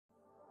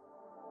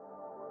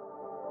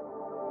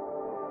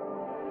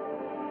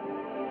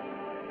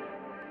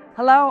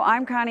Hello,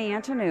 I'm Connie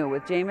Antoniou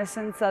with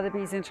Jameson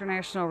Sotheby's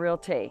International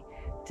Realty.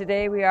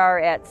 Today we are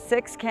at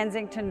 6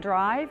 Kensington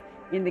Drive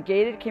in the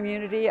gated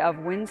community of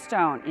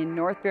Whinstone in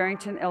North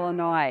Barrington,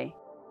 Illinois.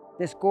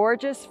 This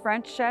gorgeous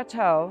French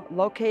chateau,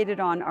 located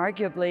on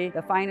arguably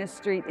the finest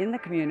street in the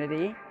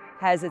community,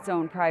 has its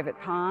own private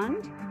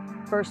pond,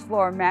 first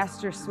floor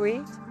master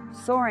suite,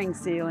 soaring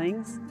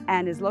ceilings,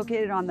 and is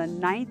located on the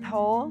 9th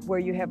hole where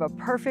you have a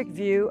perfect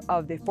view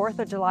of the 4th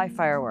of July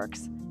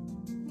fireworks.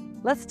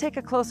 Let's take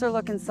a closer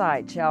look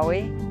inside, shall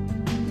we?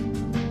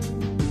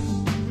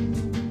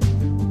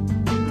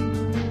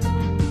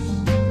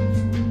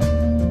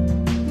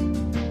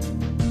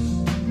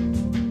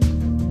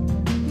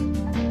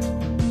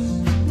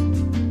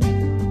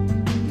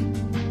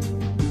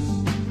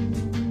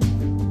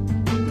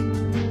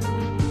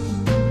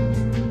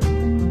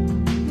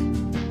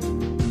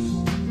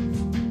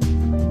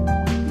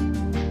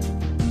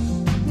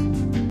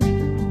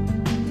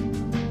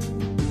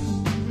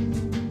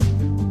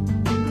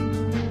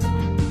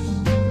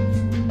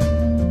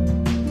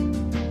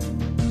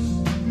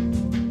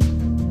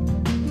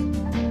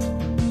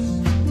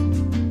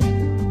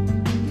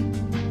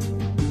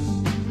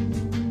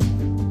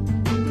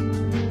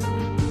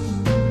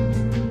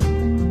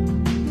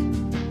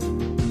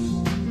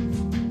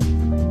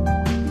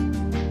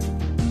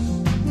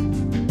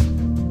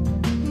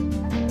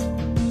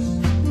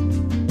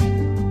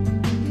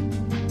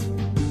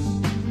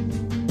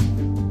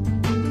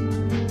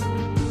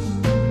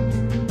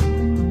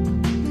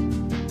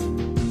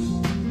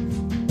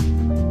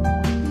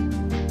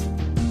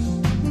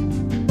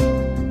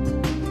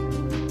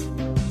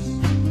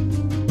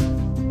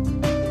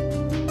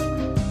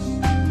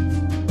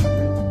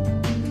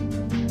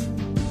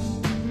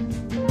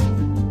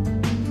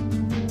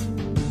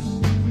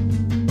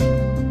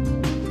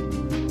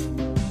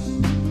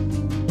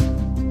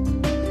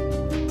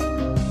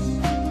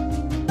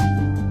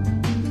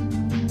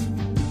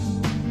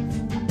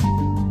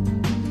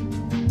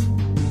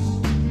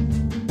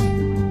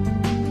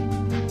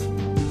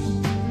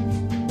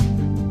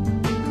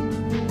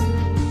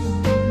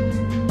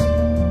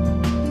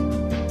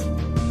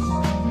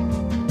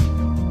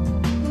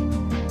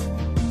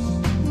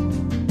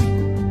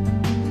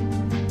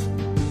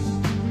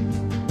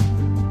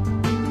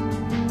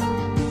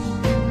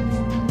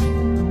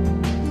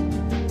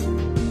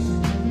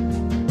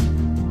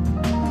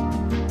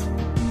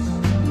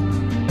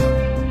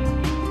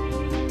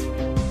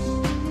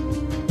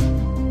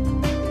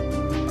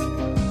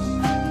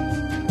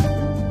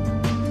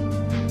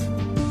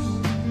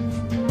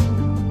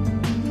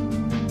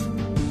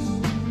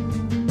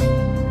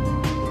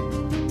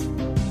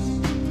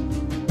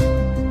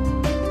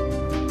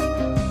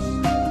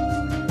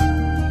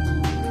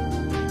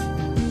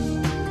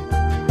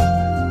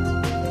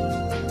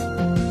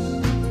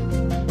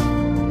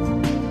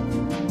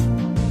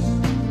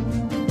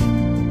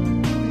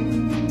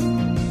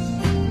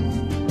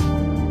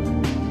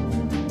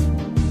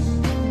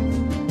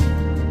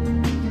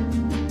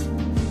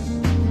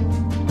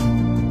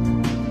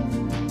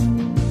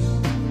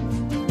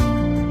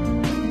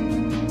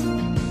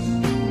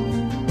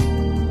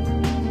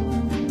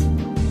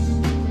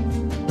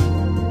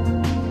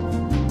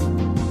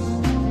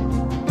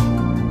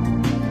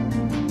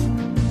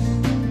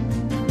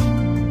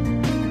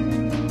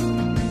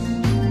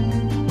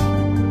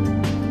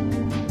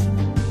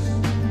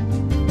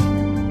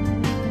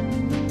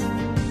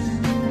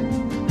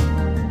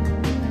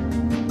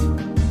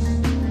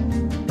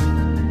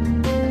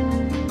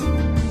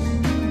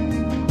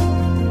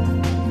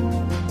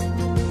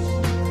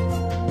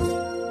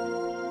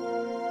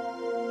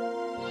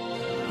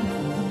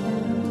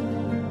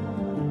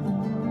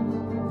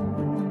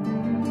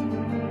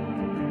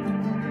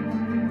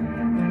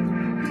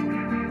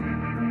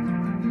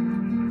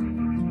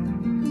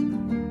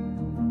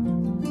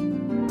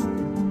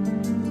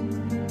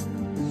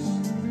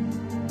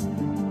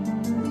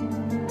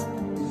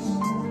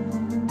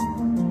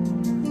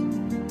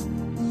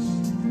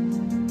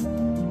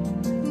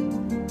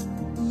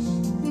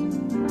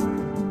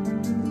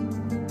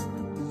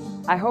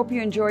 I hope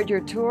you enjoyed your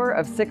tour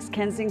of 6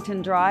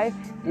 Kensington Drive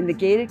in the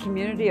gated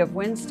community of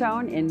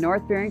Whinstone in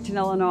North Barrington,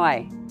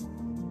 Illinois.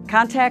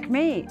 Contact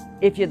me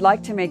if you'd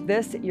like to make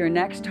this your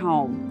next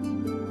home.